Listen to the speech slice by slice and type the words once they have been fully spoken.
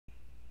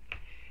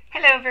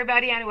Hello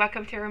everybody and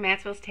welcome to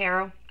Romancefull's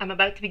Tarot. I'm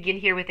about to begin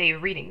here with a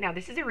reading. Now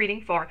this is a reading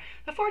for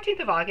the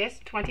 14th of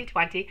August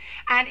 2020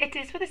 and it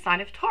is for the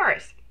sign of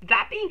Taurus.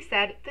 That being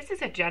said, this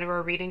is a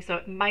general reading so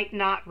it might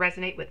not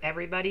resonate with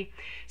everybody.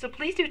 So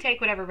please do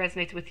take whatever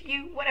resonates with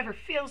you, whatever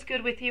feels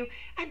good with you,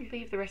 and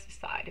leave the rest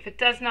aside. If it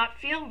does not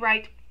feel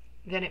right,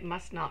 then it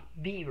must not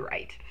be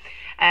right.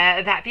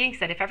 That being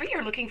said, if ever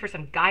you're looking for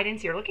some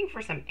guidance, you're looking for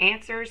some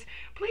answers,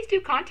 please do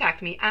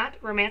contact me at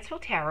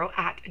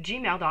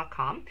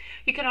romancefulltarot@gmail.com.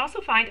 You can also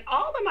find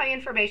all of my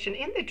information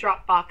in the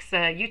Dropbox,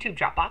 YouTube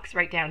Dropbox,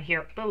 right down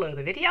here below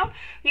the video.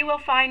 You will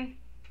find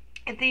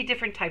the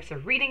different types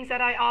of readings that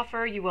I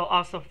offer. You will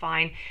also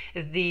find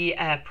the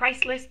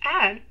price list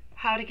and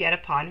how to get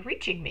upon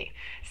reaching me.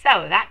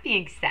 So that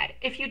being said,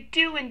 if you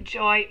do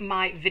enjoy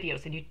my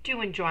videos and you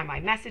do enjoy my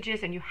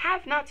messages and you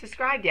have not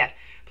subscribed yet,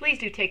 please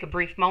do take a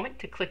brief moment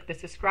to click the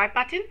subscribe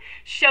button.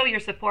 Show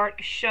your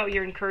support, show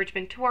your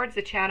encouragement towards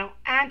the channel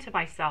and to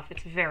myself.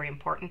 It's very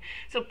important.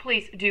 So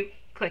please do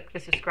click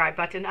the subscribe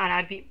button and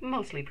I'd be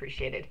mostly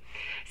appreciated.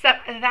 So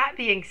that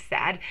being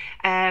said,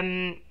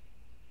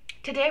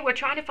 today we're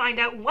trying to find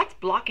out what's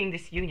blocking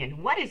this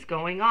union. What is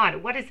going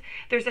on?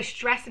 There's a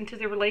stress into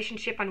the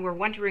relationship and we're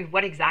wondering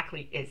what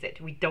exactly is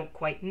it. We don't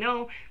quite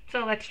know,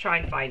 so let's try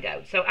and find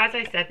out. So as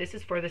I said, this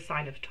is for the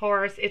sign of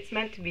Taurus. It's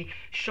meant to be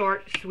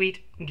short, sweet,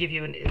 and give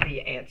you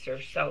the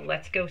answer. So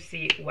let's go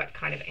see what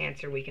kind of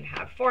answer we can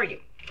have for you.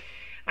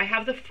 I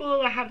have the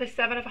Fool, I have the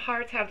Seven of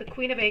Hearts, I have the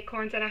Queen of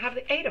Acorns, and I have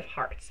the Eight of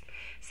Hearts.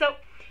 So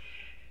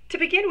to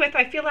begin with,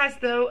 I feel as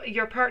though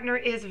your partner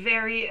is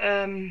very...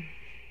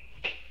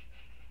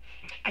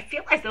 I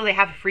feel as though they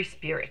have a free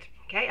spirit,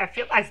 okay? I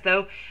feel as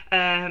though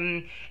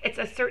it's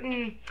a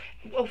certain...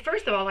 Well,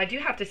 first of all, I do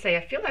have to say,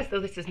 I feel as though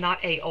this is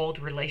not an old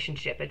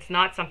relationship. It's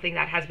not something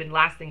that has been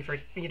lasting for,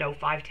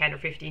 5, 10, or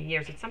 15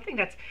 years. It's something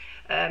that's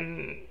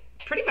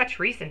pretty much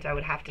recent, I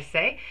would have to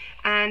say.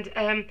 And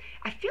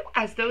I feel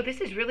as though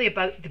this is really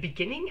about the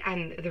beginning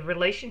and the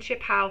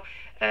relationship, how...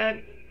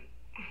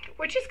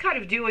 we're just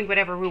kind of doing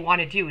whatever we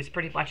want to do is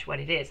pretty much what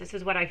it is. This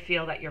is what I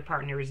feel that your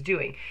partner is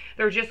doing.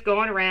 They're just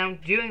going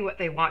around doing what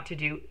they want to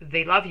do.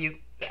 They love you.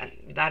 And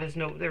that is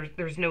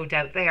there's no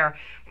doubt there.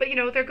 But,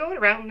 they're going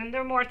around and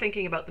they're more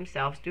thinking about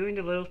themselves, doing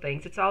the little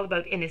things. It's all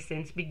about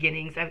innocence,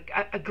 beginnings.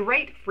 A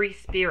great free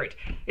spirit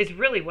is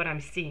really what I'm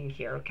seeing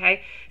here,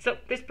 okay? So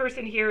this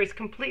person here is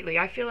completely,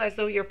 I feel as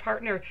though your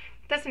partner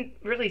doesn't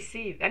really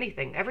see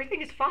anything.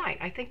 Everything is fine.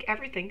 I think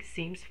everything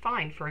seems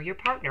fine for your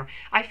partner.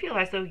 I feel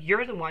as though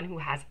you're the one who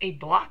has a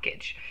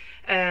blockage.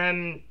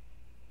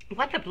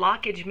 What the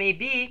blockage may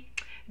be,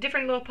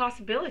 different little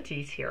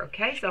possibilities here,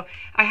 okay? So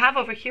I have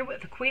over here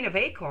with the Queen of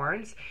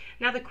Acorns.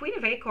 Now the Queen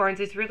of Acorns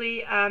is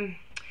really...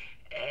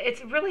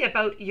 it's really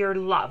about your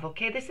love,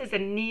 okay? This is a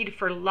need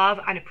for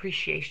love and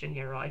appreciation in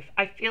your life.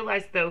 I feel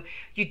as though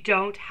you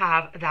don't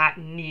have that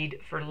need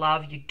for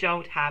love. You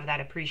don't have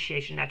that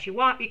appreciation that you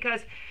want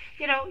because,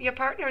 your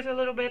partner is a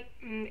little bit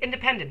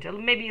independent,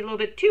 maybe a little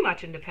bit too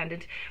much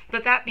independent.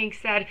 But that being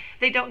said,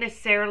 they don't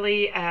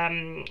necessarily,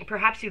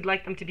 perhaps you'd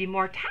like them to be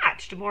more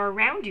attached, more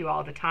around you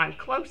all the time,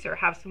 closer,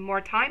 have some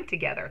more time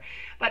together.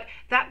 But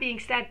that being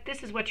said,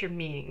 this is what you're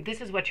meaning.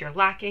 This is what you're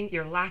lacking.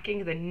 You're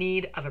lacking the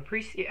need of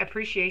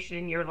appreciation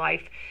in your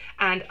life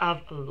and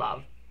of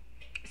love.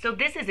 So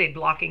this is a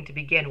blocking to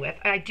begin with.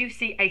 I do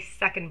see a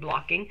second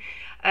blocking.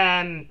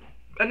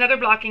 Another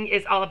blocking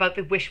is all about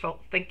the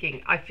wishful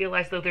thinking. I feel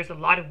as though there's a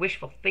lot of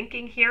wishful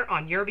thinking here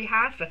on your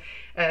behalf,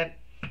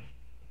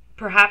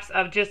 perhaps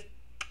of just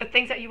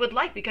things that you would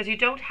like because you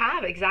don't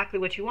have exactly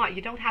what you want.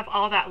 You don't have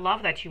all that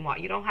love that you want.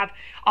 You don't have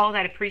all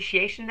that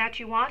appreciation that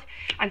you want.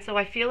 And so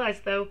I feel as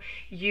though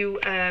you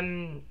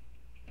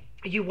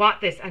want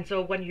this. And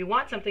so when you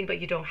want something but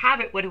you don't have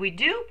it, what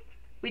do?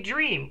 We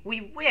dream,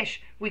 we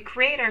wish, we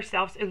create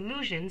ourselves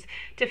illusions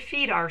to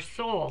feed our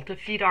soul, to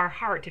feed our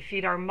heart, to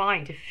feed our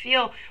mind, to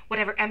feel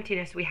whatever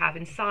emptiness we have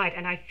inside.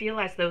 And I feel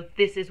as though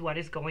this is what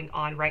is going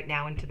on right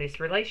now into this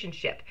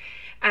relationship.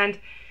 And,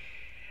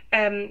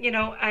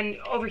 and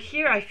over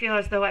here, I feel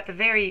as though I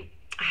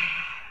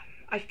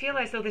feel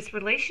as though this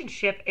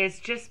relationship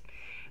is just,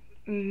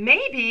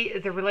 maybe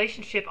the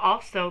relationship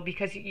also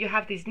because you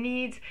have these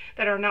needs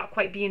that are not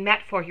quite being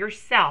met for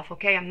yourself,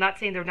 okay? I'm not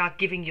saying they're not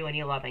giving you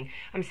any loving.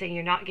 I'm saying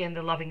you're not getting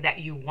the loving that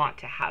you want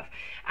to have.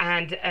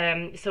 And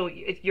so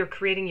you're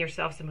creating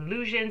yourself some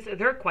illusions.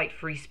 They're quite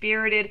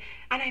free-spirited.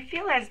 And I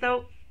feel as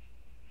though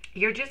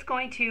you're just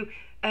going to...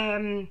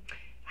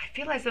 I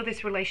feel as though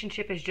this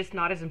relationship is just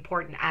not as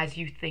important as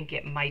you think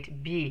it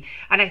might be.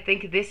 And I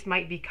think this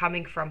might be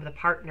coming from the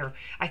partner.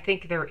 I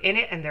think they're in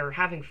it and they're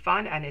having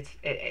fun and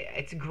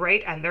it's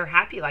great and they're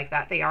happy like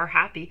that. They are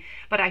happy.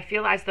 But I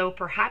feel as though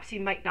perhaps you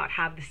might not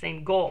have the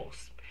same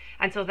goals.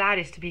 And so that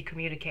is to be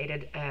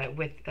communicated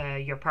with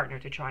your partner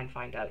to try and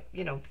find out,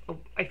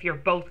 if you're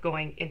both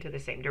going into the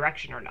same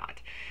direction or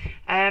not.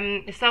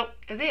 So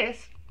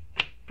this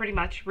pretty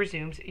much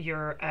resumes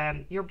your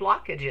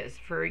blockages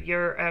for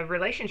your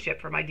relationship,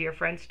 for my dear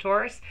friends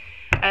Taurus.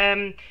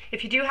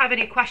 If you do have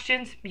any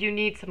questions, you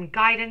need some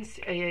guidance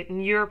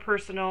in your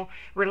personal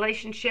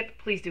relationship,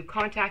 please do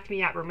contact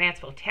me at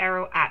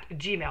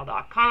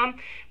romancefulltarot@gmail.com.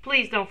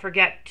 Please don't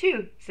forget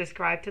to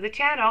subscribe to the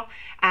channel,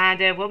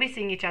 and we'll be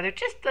seeing each other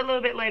just a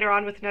little bit later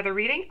on with another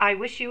reading. I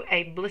wish you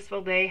a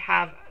blissful day.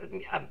 Have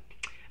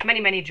many,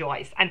 many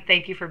joys, and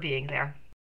thank you for being there.